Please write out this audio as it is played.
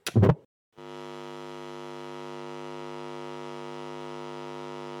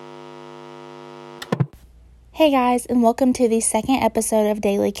Hey guys, and welcome to the second episode of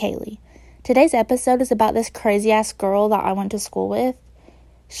Daily Kaylee. Today's episode is about this crazy-ass girl that I went to school with.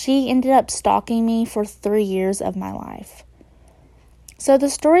 She ended up stalking me for 3 years of my life. So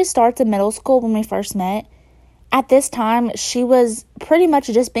the story starts in middle school when we first met. At this time, she was pretty much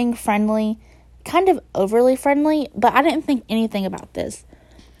just being friendly, kind of overly friendly, but I didn't think anything about this.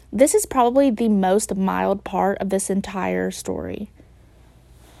 This is probably the most mild part of this entire story.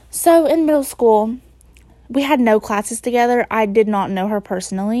 So in middle school, we had no classes together. I did not know her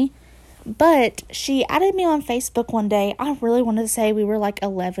personally, but she added me on Facebook one day. I really wanted to say we were like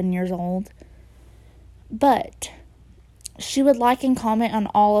 11 years old, but she would like and comment on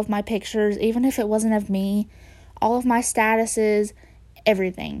all of my pictures, even if it wasn't of me, all of my statuses,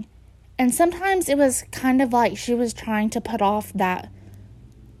 everything. And sometimes it was kind of like she was trying to put off that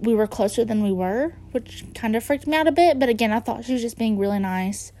we were closer than we were, which kind of freaked me out a bit. But again, I thought she was just being really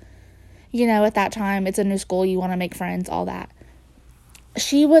nice. You know, at that time, it's a new school, you want to make friends, all that.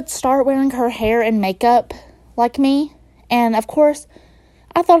 She would start wearing her hair and makeup like me. And, of course,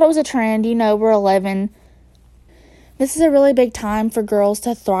 I thought it was a trend. You know, we're 11. This is a really big time for girls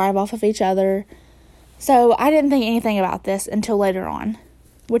to thrive off of each other. So, I didn't think anything about this until later on,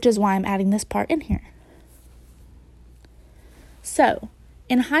 which is why I'm adding this part in here. So,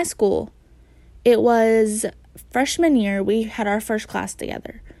 in high school, it was freshman year, we had our first class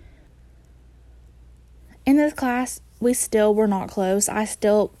together. In this class, we still were not close. I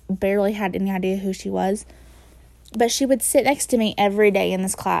still barely had any idea who she was. But she would sit next to me every day in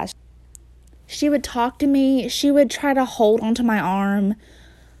this class. She would talk to me. She would try to hold onto my arm.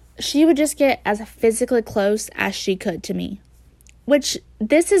 She would just get as physically close as she could to me. Which,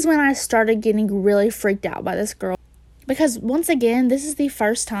 this is when I started getting really freaked out by this girl. Because, once again, this is the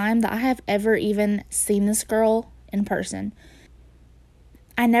first time that I have ever even seen this girl in person.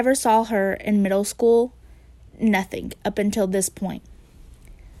 I never saw her in middle school. Nothing up until this point.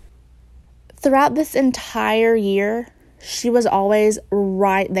 Throughout this entire year, she was always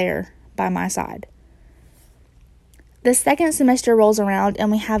right there by my side. The second semester rolls around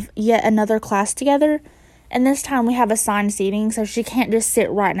and we have yet another class together, and this time we have assigned seating, so she can't just sit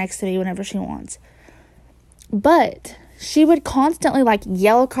right next to me whenever she wants. But she would constantly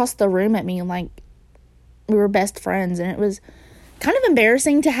yell across the room at me like we were best friends, and it was kind of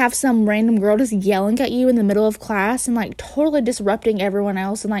embarrassing to have some random girl just yelling at you in the middle of class and totally disrupting everyone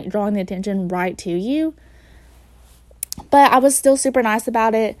else and drawing the attention right to you. But I was still super nice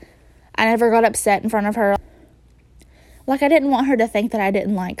about it. I never got upset in front of her. I didn't want her to think that I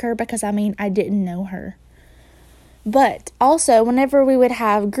didn't like her because, I didn't know her. But also, whenever we would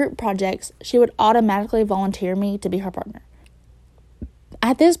have group projects, she would automatically volunteer me to be her partner.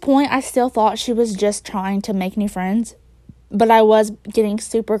 At this point, I still thought she was just trying to make new friends. But I was getting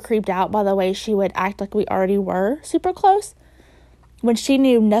super creeped out by the way she would act like we already were super close when she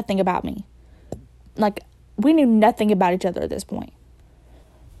knew nothing about me. We knew nothing about each other at this point.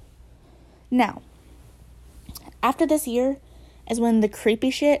 Now, after this year is when the creepy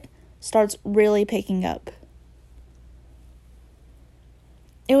shit starts really picking up.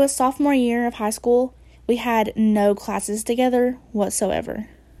 It was sophomore year of high school. We had no classes together whatsoever,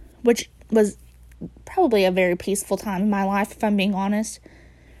 which was probably a very peaceful time in my life, if I'm being honest.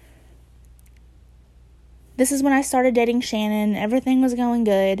 This is when I started dating Shannon. Everything was going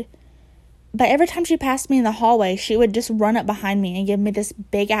good. But every time she passed me in the hallway, she would just run up behind me and give me this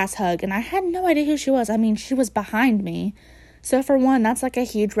big-ass hug. And I had no idea who she was. She was behind me. So for one, that's a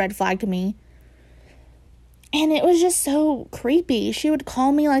huge red flag to me. And it was just so creepy. She would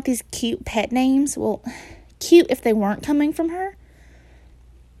call me these cute pet names. Well, cute if they weren't coming from her.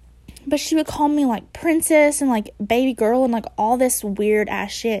 But she would call me princess and baby girl and all this weird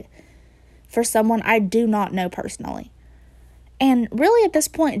ass shit for someone I do not know personally. And really at this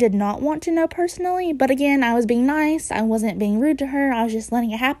point did not want to know personally, but again, I was being nice. I wasn't being rude to her. I was just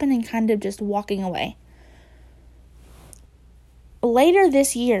letting it happen and kind of just walking away. Later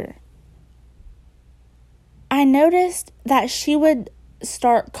this year, I noticed that she would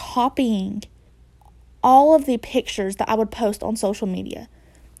start copying all of the pictures that I would post on social media.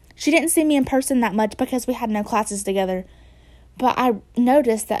 She didn't see me in person that much because we had no classes together. But I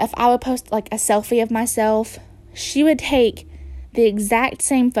noticed that if I would post a selfie of myself, she would take the exact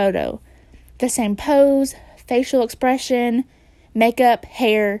same photo, the same pose, facial expression, makeup,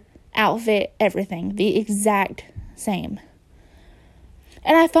 hair, outfit, everything, the exact same.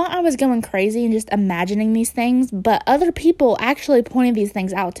 And I thought I was going crazy and just imagining these things, but other people actually pointed these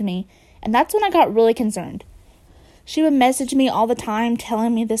things out to me, and that's when I got really concerned. She would message me all the time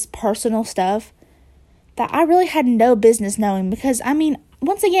telling me this personal stuff that I really had no business knowing because,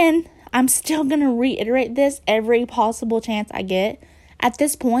 once again, I'm still going to reiterate this every possible chance I get. At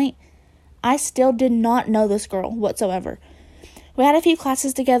this point, I still did not know this girl whatsoever. We had a few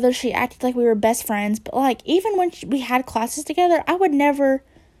classes together. She acted like we were best friends. But, like, even when we had classes together, I would never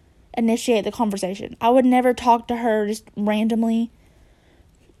initiate the conversation. I would never talk to her just randomly.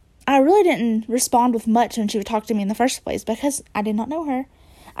 I really didn't respond with much when she would talk to me in the first place because I did not know her.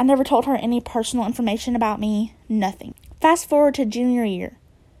 I never told her any personal information about me. Nothing. Fast forward to junior year.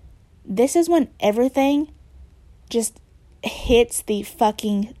 This is when everything just hits the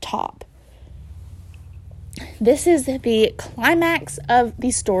fucking top. This is the climax of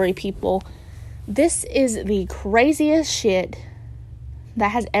the story, people. This is the craziest shit that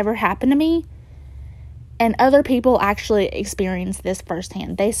has ever happened to me. And other people actually experienced this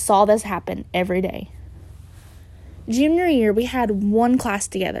firsthand. They saw this happen every day. Junior year, we had one class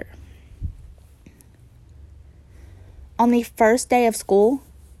together. On the first day of school,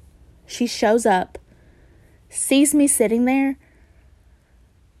 she shows up, sees me sitting there,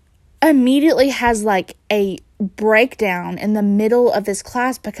 immediately has like a breakdown in the middle of this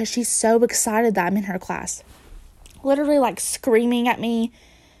class because she's so excited that I'm in her class. Literally like screaming at me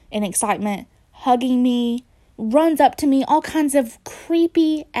in excitement, hugging me, runs up to me, all kinds of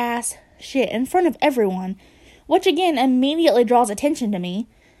creepy ass shit in front of everyone, which again immediately draws attention to me,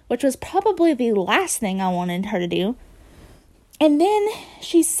 which was probably the last thing I wanted her to do. And then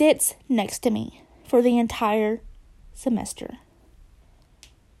she sits next to me for the entire semester.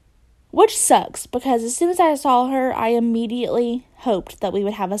 Which sucks, because as soon as I saw her, I immediately hoped that we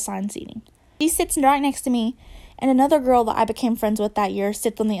would have assigned seating. She sits right next to me, and another girl that I became friends with that year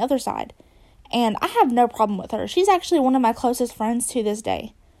sits on the other side. And I have no problem with her. She's actually one of my closest friends to this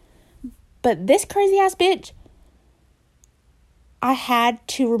day. But this crazy-ass bitch, I had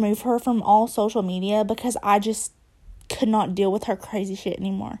to remove her from all social media because I just could not deal with her crazy shit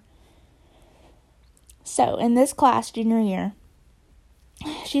anymore. So, in this class, junior year,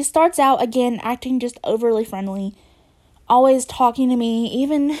 she starts out, again, acting just overly friendly, always talking to me,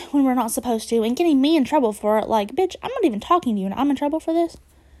 even when we're not supposed to, and getting me in trouble for it. Like, bitch, I'm not even talking to you, and I'm in trouble for this?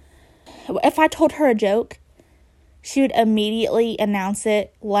 If I told her a joke, she would immediately announce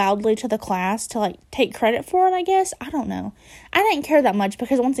it loudly to the class to, like, take credit for it, I guess. I don't know. I didn't care that much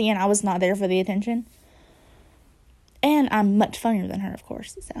because, once again, I was not there for the attention. And I'm much funnier than her, of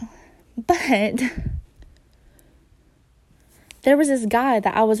course, so. But there was this guy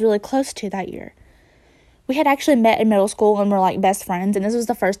that I was really close to that year. We had actually met in middle school and were, like, best friends. And this was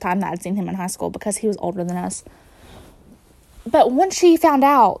the first time that I'd seen him in high school because he was older than us. But once she found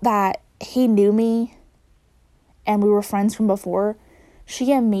out that he knew me and we were friends from before,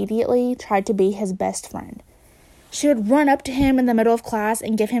 she immediately tried to be his best friend. She would run up to him in the middle of class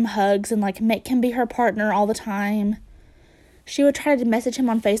and give him hugs and, like, make him be her partner all the time. She would try to message him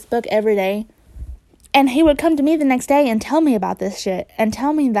on Facebook every day. And he would come to me the next day and tell me about this shit. And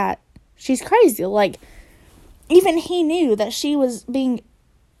tell me that she's crazy. Like, even he knew that she was being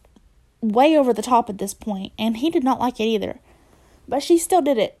way over the top at this point. And he did not like it either. But she still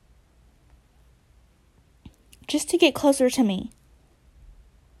did it. Just to get closer to me.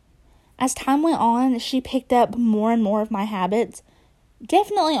 As time went on, she picked up more and more of my habits.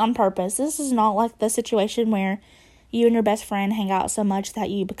 Definitely on purpose. This is not like the situation where you and your best friend hang out so much that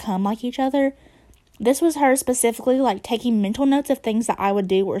you become like each other. This was her specifically, like, taking mental notes of things that I would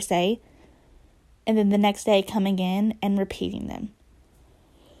do or say, and then the next day coming in and repeating them.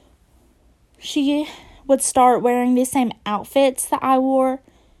 She would start wearing the same outfits that I wore,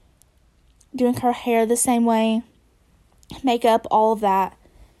 doing her hair the same way, makeup, all of that.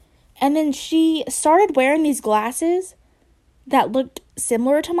 And then she started wearing these glasses that looked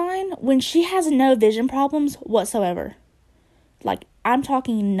similar to mine when she has no vision problems whatsoever. Like, I'm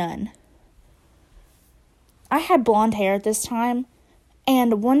talking none. I had blonde hair at this time,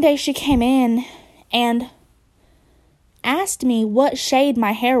 and one day she came in and asked me what shade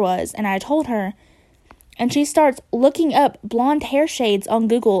my hair was, and I told her, and she starts looking up blonde hair shades on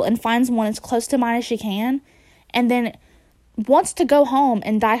Google and finds one as close to mine as she can, and then wants to go home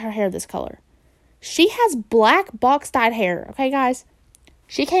and dye her hair this color. She has black box-dyed hair, okay, guys?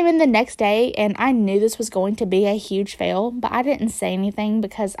 She came in the next day, and I knew this was going to be a huge fail, but I didn't say anything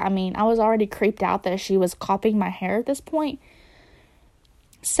because, I was already creeped out that she was copying my hair at this point.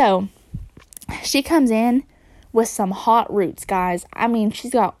 So, she comes in with some hot roots, guys.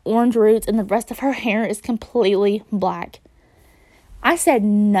 She's got orange roots, and the rest of her hair is completely black. I said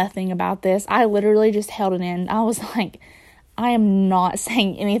nothing about this. I literally just held it in. I was like, I am not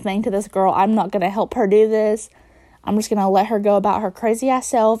saying anything to this girl. I'm not going to help her do this. I'm just going to let her go about her crazy-ass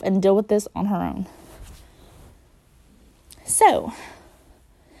self and deal with this on her own. So,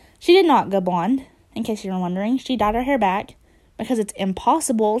 She did not go blonde, in case you were wondering. She dyed her hair back because it's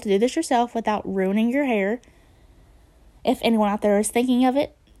impossible to do this yourself without ruining your hair. If anyone out there is thinking of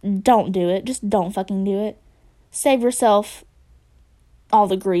it, don't do it. Just don't fucking do it. Save yourself all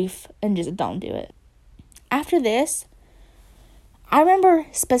the grief and just don't do it. After this, I remember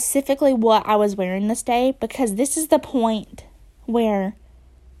specifically what I was wearing this day because this is the point where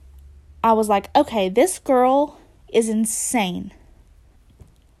I was like, okay, this girl is insane.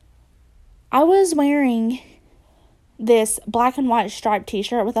 I was wearing this black and white striped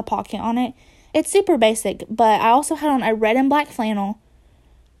t-shirt with a pocket on it. It's super basic, but I also had on a red and black flannel,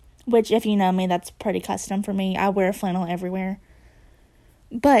 which if you know me, that's pretty custom for me. I wear flannel everywhere.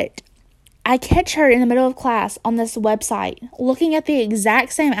 But I catch her in the middle of class on this website looking at the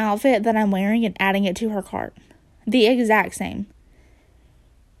exact same outfit that I'm wearing and adding it to her cart. The exact same.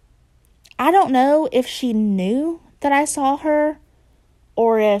 I don't know if she knew that I saw her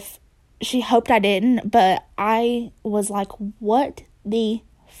or if she hoped I didn't, but I was like, what the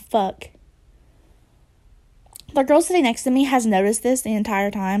fuck? The girl sitting next to me has noticed this the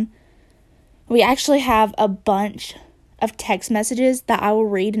entire time. We actually have a bunch of text messages that I will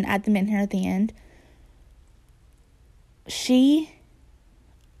read and add them in here at the end. She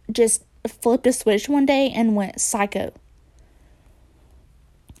just flipped a switch one day and went psycho.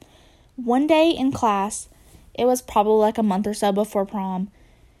 One day in class, it was probably like a month or so before prom,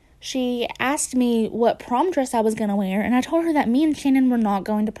 she asked me what prom dress I was going to wear, and I told her that me and Shannon were not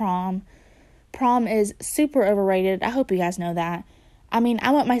going to prom. Prom is super overrated. I hope you guys know that. I mean,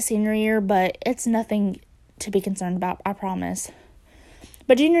 I went my senior year, but it's nothing to be concerned about, I promise.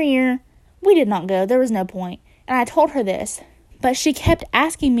 But junior year, we did not go. There was no point. And I told her this, but she kept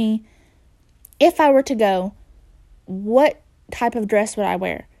asking me if I were to go, what type of dress would I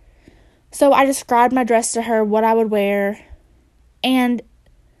wear? So I described my dress to her, what I would wear, and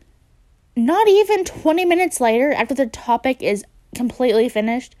not even 20 minutes later, after the topic is completely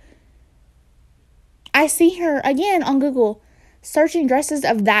finished, I see her again on Google searching dresses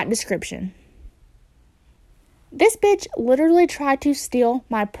of that description. This bitch literally tried to steal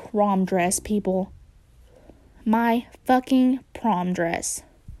my prom dress, people. My fucking prom dress.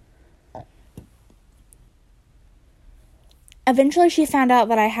 Eventually, she found out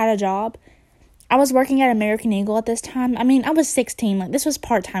that I had a job. I was working at American Eagle at this time. I mean, I was 16. Like, this was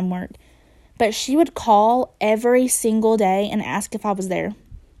part-time work. But she would call every single day and ask if I was there.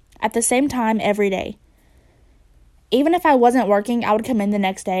 At the same time, every day. Even if I wasn't working, I would come in the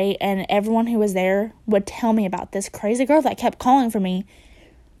next day, and everyone who was there would tell me about this crazy girl that kept calling for me.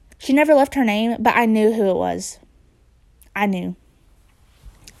 She never left her name, but I knew who it was. I knew.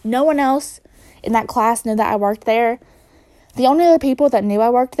 No one else in that class knew that I worked there. The only other people that knew I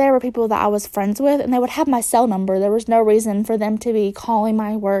worked there were people that I was friends with, and they would have my cell number. There was no reason for them to be calling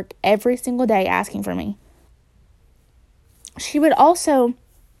my work every single day asking for me. She would also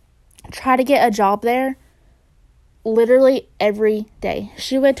try to get a job there literally every day.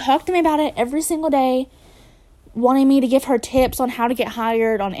 She would talk to me about it every single day, wanting me to give her tips on how to get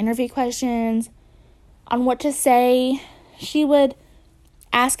hired, on interview questions, on what to say. She would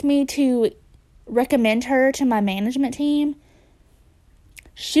ask me to recommend her to my management team.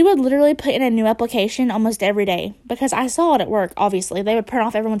 She would literally put in a new application almost every day because I saw it at work, obviously. They would print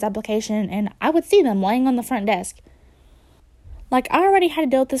off everyone's application and I would see them laying on the front desk. Like, I already had to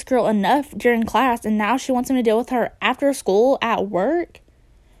deal with this girl enough during class, and now she wants me to deal with her after school at work.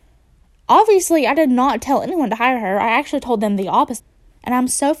 Obviously, I did not tell anyone to hire her. I actually told them the opposite. And I'm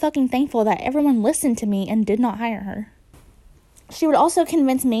so fucking thankful that everyone listened to me and did not hire her. She would also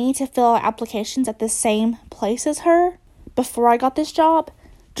convince me to fill out applications at the same place as her before I got this job,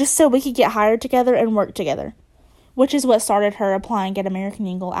 just so we could get hired together and work together, which is what started her applying at American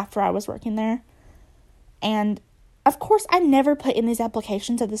Eagle after I was working there. And of course, I never put in these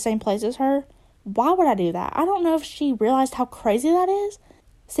applications at the same place as her. Why would I do that? I don't know if she realized how crazy that is,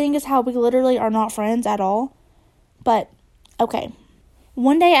 seeing as how we literally are not friends at all. But, okay.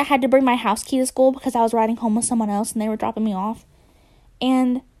 One day I had to bring my house key to school because I was riding home with someone else and they were dropping me off.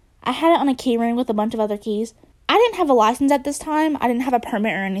 And I had it on a key ring with a bunch of other keys. I didn't have a license at this time. I didn't have a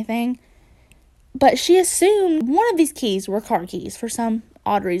permit or anything. But she assumed one of these keys were car keys for some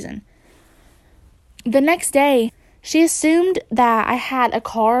odd reason. The next day, she assumed that I had a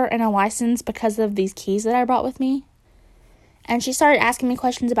car and a license because of these keys that I brought with me. And she started asking me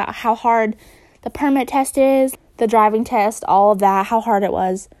questions about how hard the permit test is, the driving test, all of that, how hard it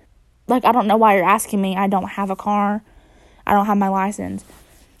was. Like, I don't know why you're asking me. I don't have a car. I don't have my license.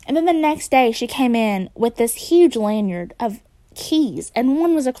 And then the next day, she came in with this huge lanyard of keys, and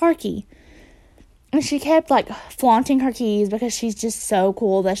one was a car key. And she kept, like, flaunting her keys because she's just so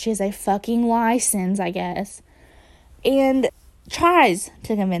cool that she has a fucking license, I guess. And tries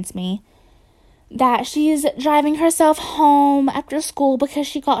to convince me that she's driving herself home after school because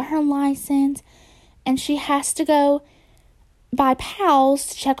she got her license. And she has to go by Pals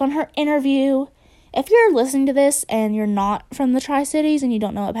to check on her interview. If you're listening to this and you're not from the Tri-Cities and you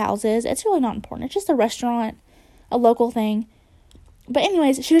don't know what Pals is, it's really not important. It's just a restaurant, a local thing. But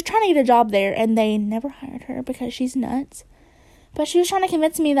anyways, she was trying to get a job there, and they never hired her because she's nuts. But she was trying to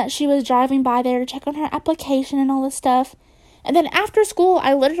convince me that she was driving by there to check on her application and all this stuff. And then after school,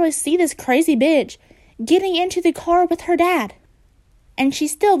 I literally see this crazy bitch getting into the car with her dad. And she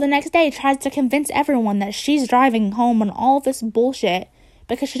still, the next day, tries to convince everyone that she's driving home on all this bullshit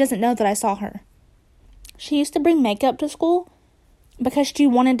because she doesn't know that I saw her. She used to bring makeup to school because she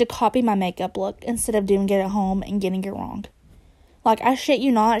wanted to copy my makeup look instead of doing it at home and getting it wrong. Like, I shit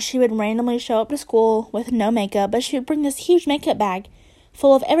you not, she would randomly show up to school with no makeup, but she would bring this huge makeup bag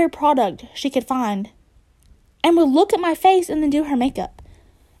full of every product she could find and would look at my face and then do her makeup.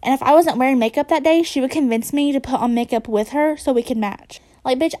 And if I wasn't wearing makeup that day, she would convince me to put on makeup with her so we could match.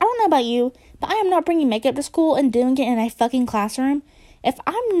 Like, bitch, I don't know about you, but I am not bringing makeup to school and doing it in a fucking classroom. If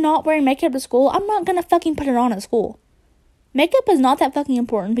I'm not wearing makeup to school, I'm not gonna fucking put it on at school. Makeup is not that fucking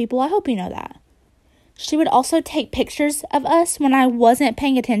important, people. I hope you know that. She would also take pictures of us when I wasn't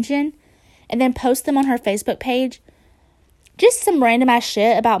paying attention and then post them on her Facebook page. Just some random ass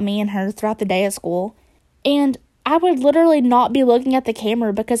shit about me and her throughout the day at school. And I would literally not be looking at the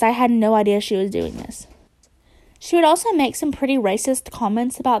camera because I had no idea she was doing this. She would also make some pretty racist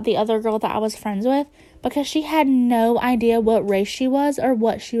comments about the other girl that I was friends with because she had no idea what race she was or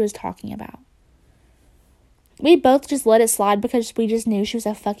what she was talking about. We both just let it slide because we just knew she was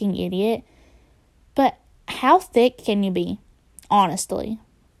a fucking idiot. But how thick can you be? Honestly.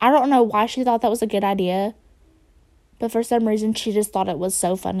 I don't know why she thought that was a good idea. But for some reason, she just thought it was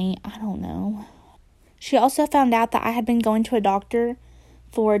so funny. I don't know. She also found out that I had been going to a doctor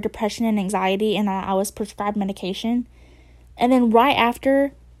for depression and anxiety, and I was prescribed medication. And then right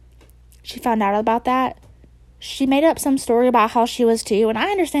after she found out about that, she made up some story about how she was too. And I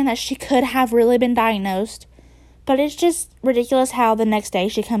understand that she could have really been diagnosed. But it's just ridiculous how the next day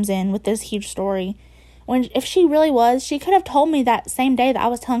she comes in with this huge story. When if she really was, she could have told me that same day that I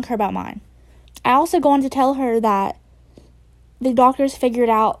was telling her about mine. I also go on to tell her that the doctors figured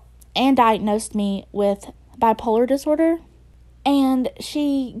out and diagnosed me with bipolar disorder. And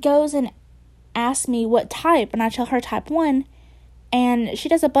she goes and asks me what type, and I tell her type 1. And she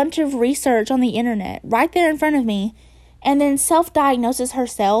does a bunch of research on the internet right there in front of me, and then self-diagnoses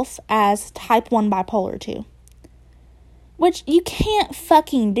herself as type 1 bipolar 2. Which, you can't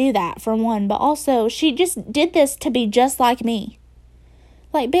fucking do that, for one. But also, she just did this to be just like me.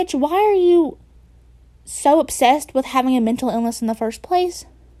 Like, bitch, why are you so obsessed with having a mental illness in the first place?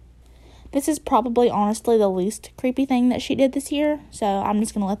 This is probably, honestly, the least creepy thing that she did this year. So, I'm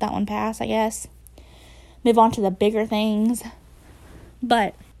just going to let that one pass, I guess. Move on to the bigger things.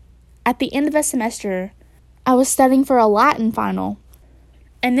 But, at the end of the semester, I was studying for a Latin final.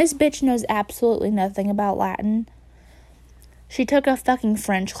 And this bitch knows absolutely nothing about Latin. She took a fucking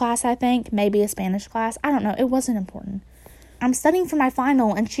French class, I think. Maybe a Spanish class. I don't know. It wasn't important. I'm studying for my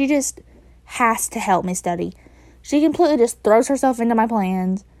final, and she just has to help me study. She completely just throws herself into my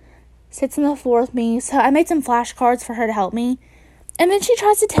plans. Sits on the floor with me. So I made some flashcards for her to help me. And then she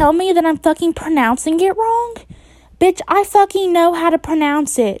tries to tell me that I'm fucking pronouncing it wrong. Bitch, I fucking know how to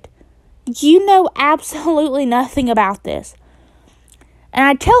pronounce it. You know absolutely nothing about this. And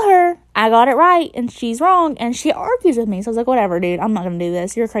I tell her I got it right and she's wrong, and she argues with me. So I was like, whatever, dude, I'm not going to do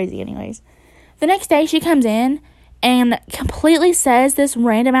this. You're crazy anyways. The next day she comes in and completely says this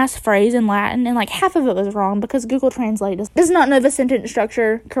random ass phrase in Latin, and like half of it was wrong because Google Translate does not know the sentence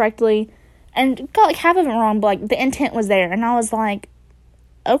structure correctly, and got like half of it wrong, but like the intent was there. And I was like,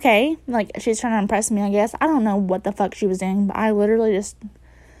 okay, like she's trying to impress me, I guess. I don't know what the fuck she was doing, but I literally just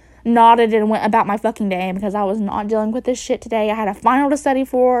nodded and went about my fucking day because I was not dealing with this shit today. I had a final to study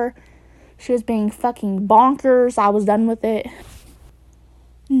for. She was being fucking bonkers. I was done with it.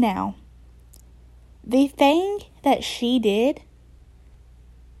 Now, the thing that she did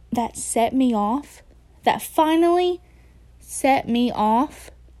that set me off, that finally set me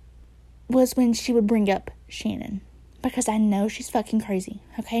off, was when she would bring up Shannon. Because I know she's fucking crazy,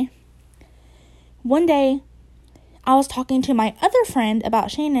 okay? One day, I was talking to my other friend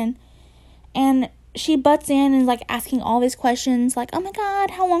about Shannon, and she butts in and is like asking all these questions, like, oh my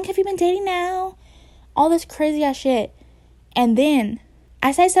god, how long have you been dating now? All this crazy ass shit. And then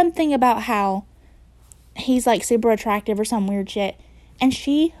I say something about how he's like super attractive or some weird shit, and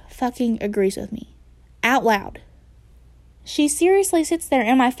she fucking agrees with me. out loud. She seriously sits there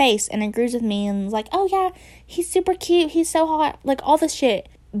in my face and agrees with me and is like, oh yeah, he's super cute, he's so hot, like all this shit.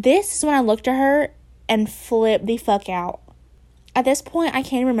 This is when I looked at her and flipped the fuck out. At this point, I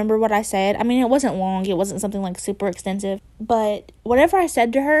can't remember what I said. I mean, it wasn't long, it wasn't something like super extensive, but whatever I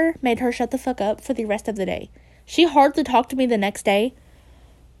said to her made her shut the fuck up for the rest of the day. She hardly talked to me the next day,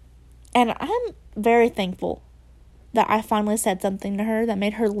 and I'm very thankful that I finally said something to her that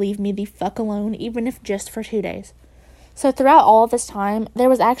made her leave me the fuck alone, even if just for 2 days. So throughout all of this time, there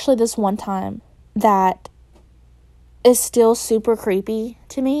was actually this one time that is still super creepy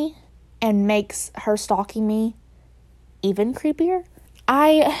to me and makes her stalking me even creepier.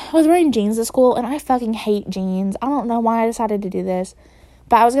 I was wearing jeans to school, and I fucking hate jeans. I don't know why I decided to do this,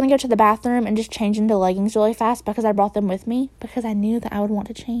 but I was going to go to the bathroom and just change into leggings really fast because I brought them with me, because I knew that I would want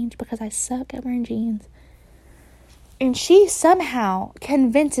to change because I suck at wearing jeans. And she somehow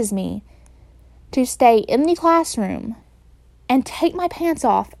convinces me to stay in the classroom and take my pants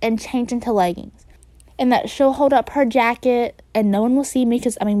off and change into leggings. And that she'll hold up her jacket and no one will see me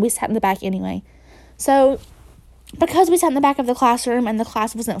because, I mean, we sat in the back anyway. So, because we sat in the back of the classroom and the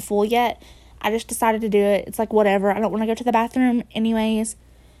class wasn't full yet, I just decided to do it. It's like, whatever. I don't want to go to the bathroom anyways.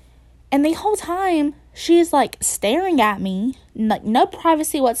 And the whole time, she's like staring at me, like no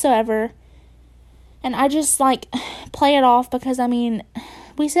privacy whatsoever. And I just like play it off because, I mean,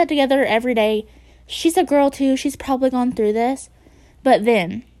 we sit together every day. She's a girl too. She's probably gone through this. But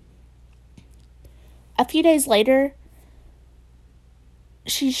then, a few days later,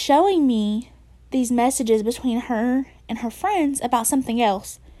 she's showing me these messages between her and her friends about something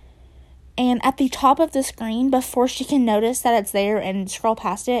else. And at the top of the screen, before she can notice that it's there and scroll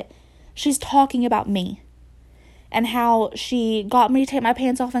past it, she's talking about me. And how she got me to take my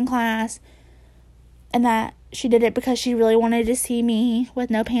pants off in class. And that she did it because she really wanted to see me with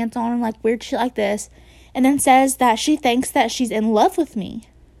no pants on and like weird shit like this. And then says that she thinks that she's in love with me.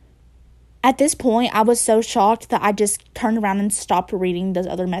 At this point, I was so shocked that I just turned around and stopped reading those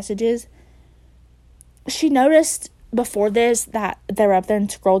other messages. She noticed before this that they were up there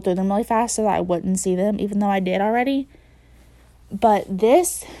and scrolled through them really fast so that I wouldn't see them, even though I did already. But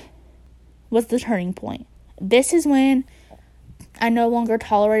this was the turning point. This is when I no longer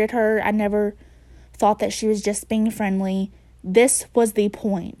tolerated her. I never thought that she was just being friendly. This was the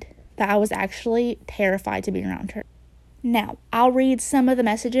point that I was actually terrified to be around her. Now, I'll read some of the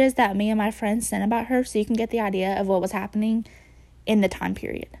messages that me and my friends sent about her so you can get the idea of what was happening in the time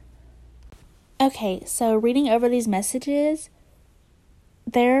period. Okay, so reading over these messages,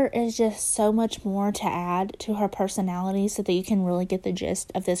 there is just so much more to add to her personality so that you can really get the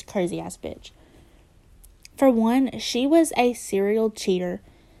gist of this crazy ass bitch. For one, she was a serial cheater.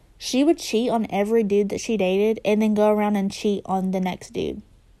 She would cheat on every dude that she dated and then go around and cheat on the next dude.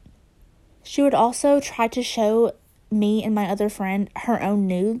 She would also try to show me and my other friend her own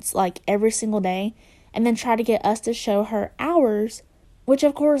nudes like every single day and then try to get us to show her ours, which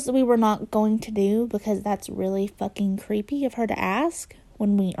of course we were not going to do because that's really fucking creepy of her to ask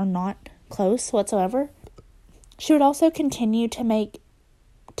when we are not close whatsoever. She would also continue to make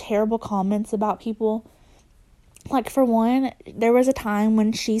terrible comments about people. Like, for one, there was a time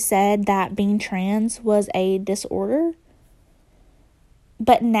when she said that being trans was a disorder.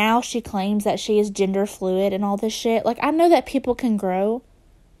 But now she claims that she is gender fluid and all this shit. Like, I know that people can grow,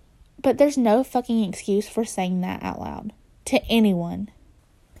 but there's no fucking excuse for saying that out loud to anyone.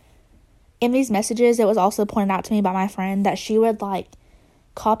 In these messages, it was also pointed out to me by my friend that she would, like,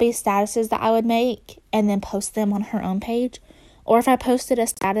 copy statuses that I would make and then post them on her own page. Or if I posted a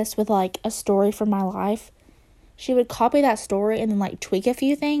status with, like, a story from my life, she would copy that story and then, like, tweak a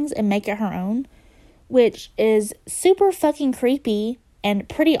few things and make it her own, which is super fucking creepy and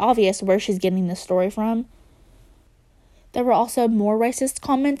pretty obvious where she's getting this story from. There were also more racist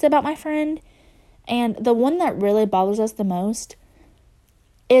comments about my friend, and the one that really bothers us the most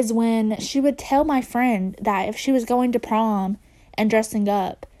is when she would tell my friend that if she was going to prom and dressing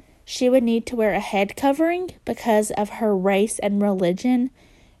up, she would need to wear a head covering because of her race and religion,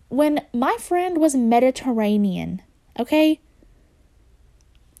 when my friend was Mediterranean, okay?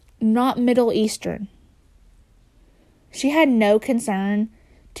 Not Middle Eastern. She had no concern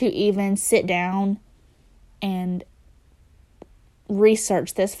to even sit down and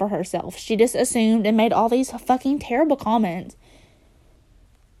research this for herself. She just assumed and made all these fucking terrible comments.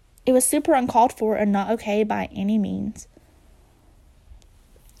 It was super uncalled for and not okay by any means.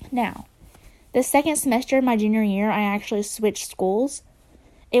 Now, the second semester of my junior year, I actually switched schools.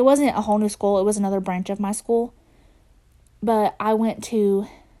 It wasn't a whole new school. It was another branch of my school. But I went to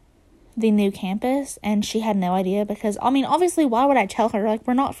the new campus, and she had no idea because, I mean, obviously, why would I tell her? Like,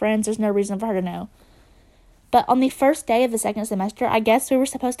 we're not friends. There's no reason for her to know. But on the first day of the second semester, I guess we were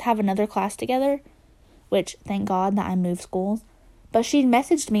supposed to have another class together, which, thank God that I moved schools. But she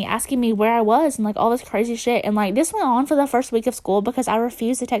messaged me asking me where I was and, like, all this crazy shit. And, like, this went on for the first week of school because I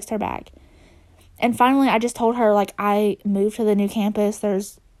refused to text her back. And finally, I just told her, like, I moved to the new campus.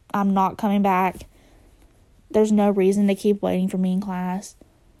 I'm not coming back. There's no reason to keep waiting for me in class.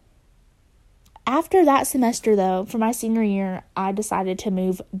 After that semester, though, for my senior year, I decided to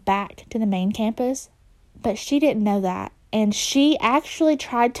move back to the main campus. But she didn't know that. And she actually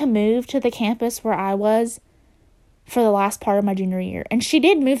tried to move to the campus where I was for the last part of my junior year. And she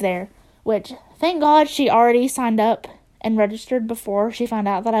did move there, which, thank God, she already signed up and registered before she found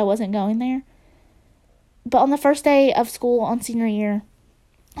out that I wasn't going there. But on the first day of school on senior year,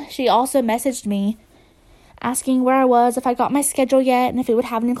 she also messaged me asking where I was, if I got my schedule yet, and if we would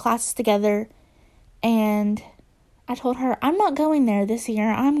have new classes together. And I told her, I'm not going there this year.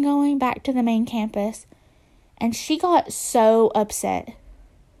 I'm going back to the main campus. And she got so upset.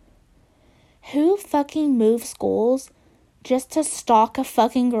 Who fucking moves schools just to stalk a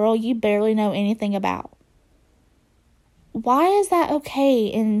fucking girl you barely know anything about? Why is that okay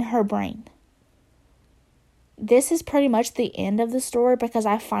in her brain? This is pretty much the end of the story because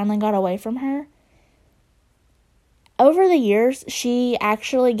I finally got away from her. Over the years, she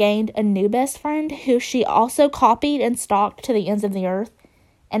actually gained a new best friend who she also copied and stalked to the ends of the earth,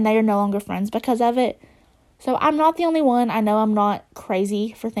 and they are no longer friends because of it. So I'm not the only one. I know I'm not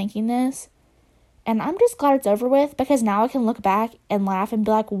crazy for thinking this. And I'm just glad it's over with because now I can look back and laugh and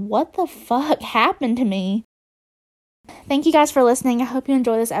be like, what the fuck happened to me? Thank you guys for listening. I hope you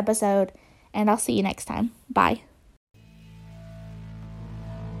enjoy this episode, and I'll see you next time. Bye.